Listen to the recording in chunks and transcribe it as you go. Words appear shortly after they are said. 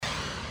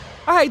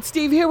All right,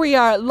 Steve, here we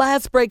are.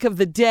 Last break of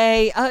the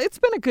day. It's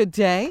been a good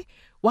day.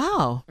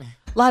 Wow. A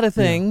lot of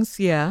things.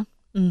 Yeah.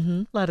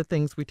 A lot of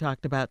things we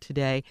talked about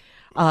today.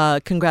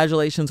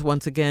 Congratulations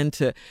once again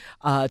to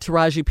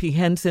Taraji P.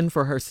 Henson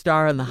for her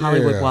star on the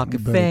Hollywood Walk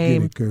of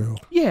Fame. Get it, girl.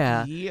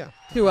 Yeah.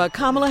 To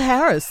Kamala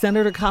Harris,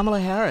 Senator Kamala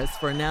Harris,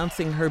 for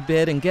announcing her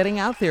bid and getting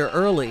out there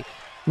early.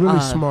 Really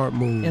smart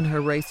move. In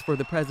her race for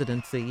the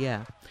presidency,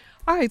 yeah.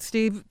 All right,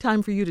 Steve,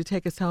 time for you to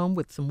take us home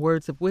with some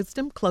words of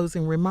wisdom,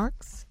 closing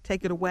remarks.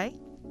 Take it away.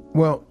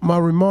 Well, my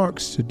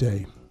remarks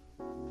today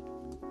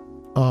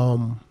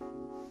are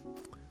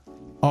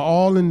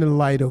all in the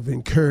light of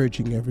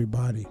encouraging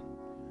everybody.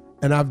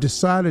 And I've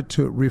decided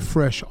to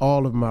refresh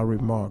all of my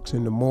remarks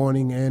in the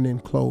morning and in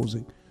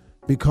closing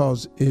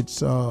because it's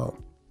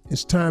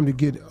time to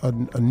get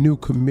a new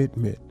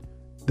commitment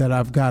that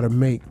I've got to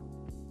make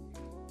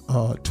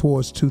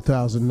towards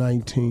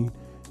 2019.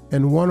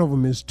 And one of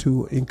them is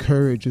to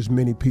encourage as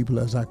many people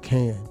as I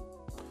can.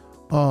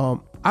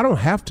 I don't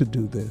have to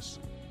do this,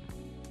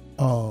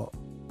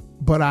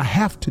 but I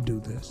have to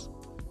do this.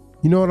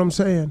 You know what I'm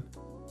saying?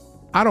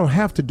 I don't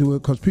have to do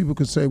it because people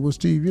could say, well,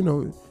 Steve,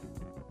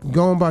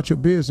 go on about your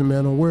business,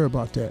 man. Don't worry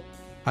about that.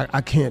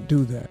 I can't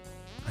do that.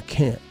 I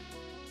can't.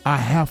 I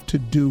have to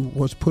do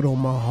what's put on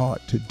my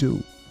heart to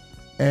do.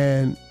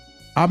 And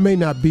I may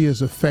not be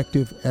as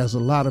effective as a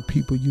lot of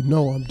people.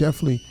 I'm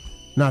definitely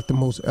not the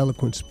most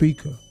eloquent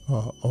speaker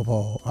of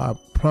all. I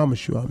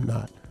promise you I'm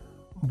not.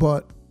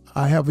 But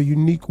I have a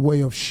unique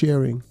way of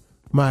sharing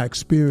my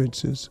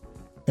experiences.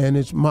 And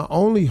it's my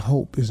only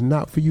hope is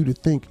not for you to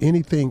think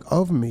anything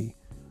of me,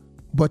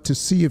 but to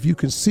see if you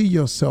can see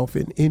yourself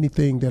in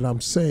anything that I'm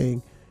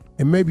saying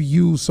and maybe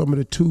use some of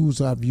the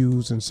tools I've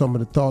used and some of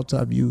the thoughts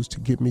I've used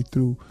to get me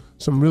through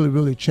some really,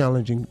 really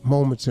challenging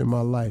moments in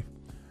my life.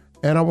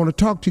 And I want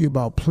to talk to you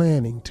about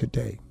planning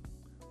today.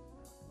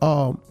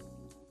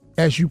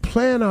 As you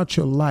plan out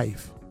your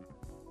life,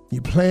 you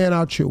plan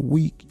out your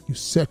week, you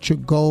set your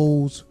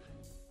goals,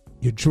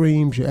 your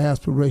dreams, your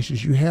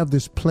aspirations, you have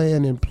this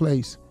plan in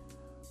place.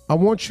 I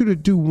want you to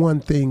do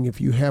one thing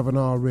if you haven't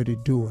already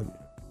doing it.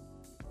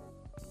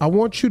 I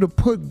want you to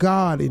put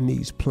God in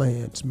these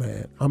plans,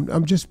 man.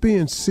 I'm just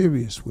being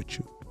serious with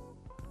you.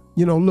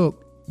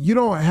 Look, you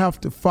don't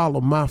have to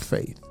follow my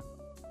faith.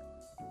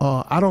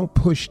 I don't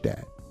push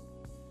that.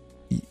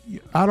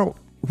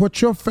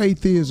 What your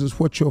faith is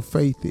what your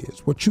faith is.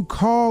 What you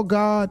call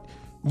God,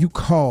 you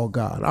call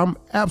God. I'm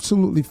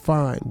absolutely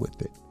fine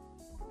with it.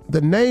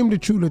 The name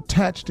that you'll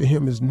attach to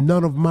him is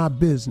none of my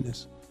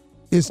business.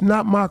 It's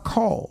not my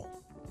call.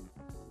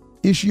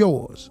 It's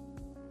yours.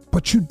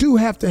 But you do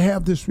have to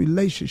have this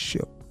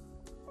relationship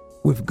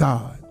with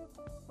God.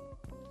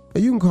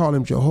 And you can call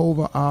him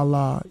Jehovah,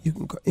 Allah. You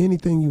can call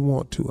anything you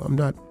want to.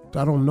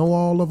 I don't know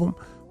all of them,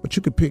 but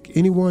you can pick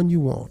any one you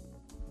want.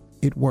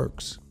 It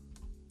works.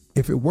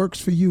 If it works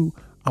for you,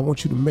 I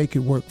want you to make it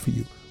work for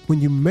you.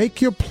 When you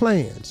make your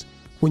plans,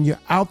 when you're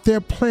out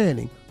there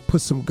planning,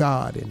 put some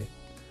God in it.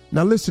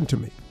 Now listen to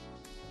me.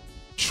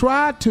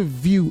 Try to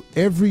view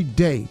every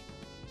day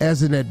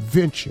as an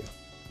adventure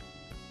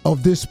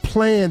of this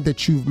plan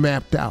that you've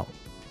mapped out.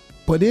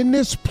 But in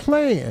this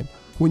plan,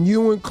 when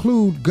you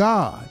include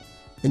God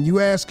and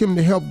you ask him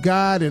to help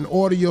guide and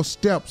order your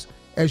steps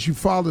as you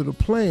follow the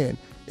plan,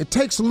 it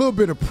takes a little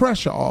bit of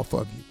pressure off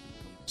of you.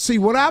 See,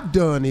 what I've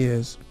done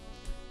is,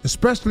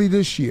 especially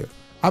this year,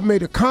 I've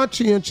made a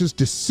conscientious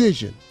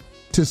decision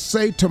to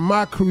say to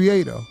my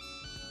Creator,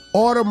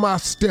 order my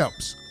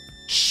steps,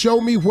 show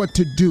me what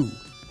to do,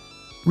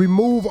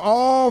 remove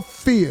all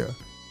fear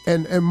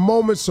and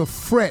moments of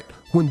fret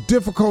when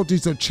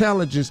difficulties or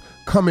challenges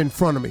come in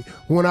front of me.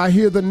 When I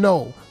hear the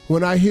no,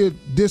 when I hear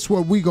this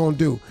what we gonna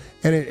do,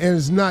 and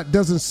it's not,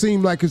 doesn't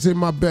seem like it's in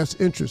my best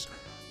interest.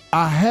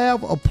 I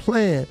have a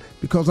plan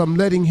because I'm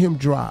letting him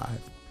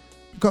drive.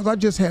 Because I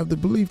just have the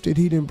belief that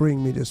he didn't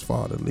bring me this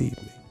far to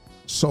leave me.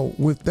 So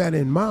with that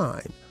in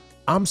mind,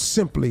 I'm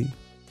simply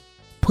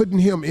putting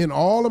him in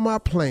all of my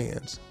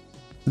plans,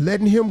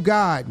 letting him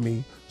guide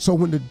me, so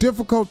when the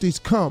difficulties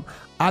come,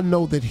 I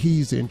know that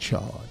he's in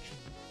charge.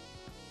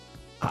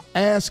 I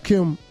ask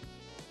him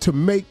to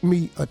make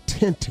me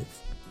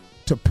attentive,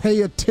 to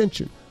pay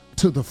attention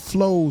to the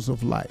flows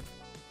of life,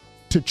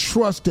 to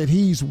trust that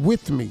he's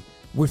with me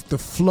with the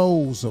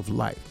flows of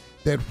life,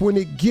 that when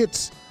it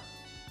gets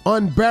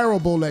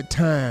unbearable at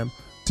time,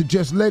 to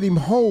just let him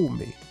hold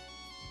me.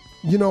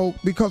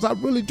 Because I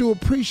really do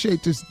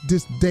appreciate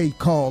this day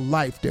called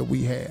life that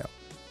we have.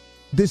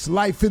 This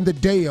life in the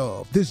day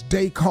of, this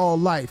day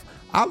called life.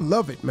 I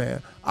love it,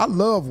 man. I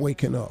love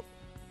waking up.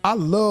 I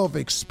love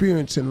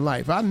experiencing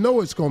life. I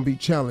know it's going to be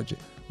challenging,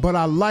 but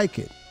I like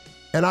it.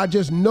 And I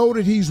just know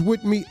that he's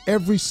with me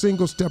every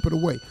single step of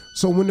the way.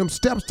 So when them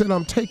steps that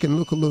I'm taking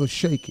look a little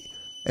shaky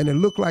and it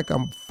look like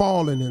I'm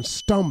falling and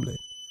stumbling,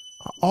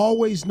 I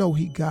always know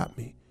he got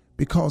me,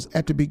 because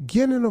at the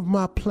beginning of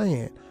my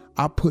plan,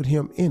 I put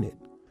him in it.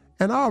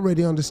 And I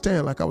already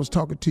understand, like I was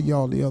talking to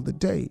y'all the other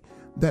day,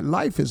 that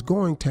life is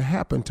going to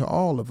happen to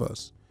all of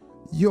us.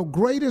 Your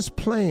greatest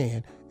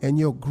plan and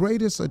your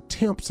greatest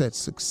attempts at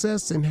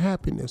success and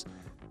happiness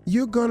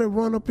you're going to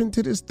run up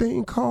into this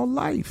thing called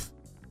life.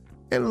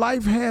 And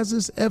life has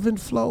its ebb and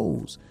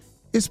flows.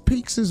 Its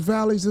peaks, its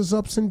valleys, its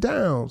ups and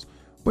downs.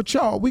 But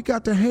y'all, we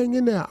got to hang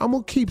in there. I'm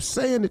going to keep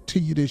saying it to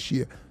you this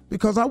year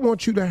because I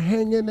want you to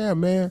hang in there,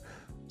 man.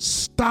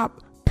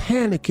 Stop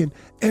panicking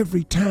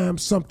every time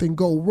something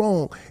go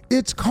wrong.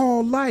 It's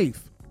called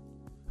life.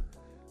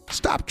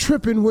 Stop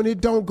tripping when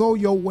it don't go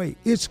your way.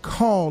 It's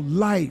called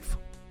life.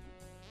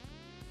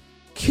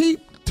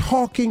 Keep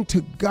talking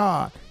to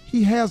God.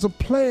 He has a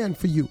plan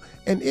for you.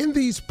 And in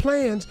these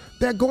plans,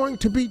 they're going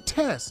to be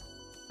tests.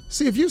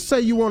 See, if you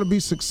say you want to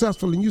be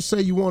successful and you say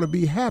you want to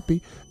be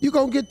happy, you're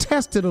going to get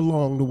tested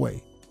along the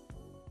way.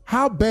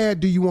 How bad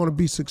do you want to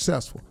be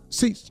successful?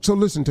 See, so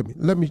listen to me.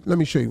 Let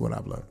me show you what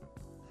I've learned.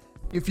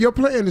 If your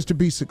plan is to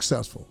be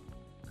successful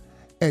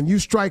and you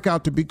strike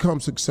out to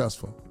become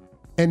successful,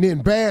 and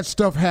then bad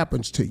stuff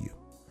happens to you,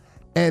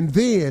 and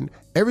then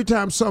every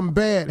time something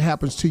bad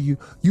happens to you,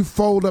 you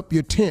fold up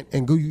your tent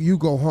and you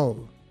go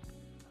home.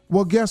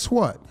 Well, guess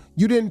what?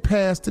 You didn't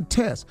pass the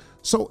test.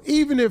 So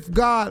even if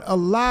God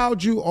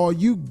allowed you or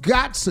you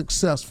got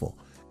successful,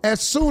 as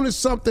soon as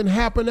something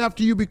happened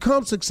after you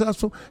become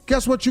successful,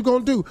 guess what you're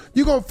going to do?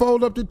 You're going to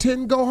fold up the tent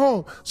and go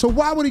home. So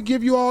why would he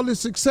give you all this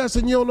success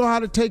and you don't know how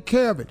to take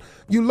care of it?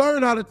 You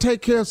learn how to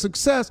take care of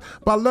success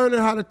by learning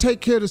how to take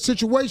care of the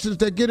situations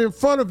that get in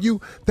front of you.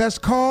 That's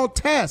called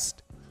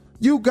test.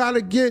 You got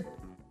to get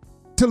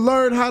to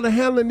learn how to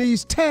handle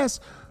these tests.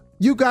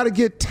 You got to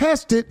get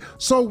tested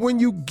so when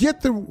you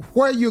get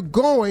where you're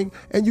going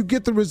and you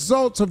get the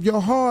results of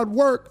your hard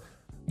work,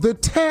 the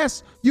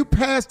test, you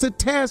pass the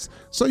test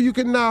so you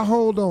can now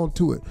hold on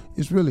to it.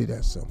 It's really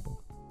that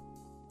simple.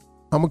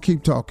 I'm going to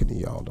keep talking to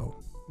y'all,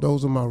 though.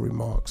 Those are my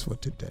remarks for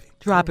today.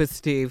 Drop it,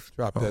 Steve.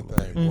 Drop that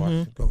thing.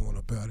 Go on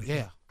about it.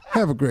 Yeah.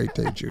 Have a great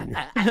day,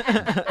 Junior.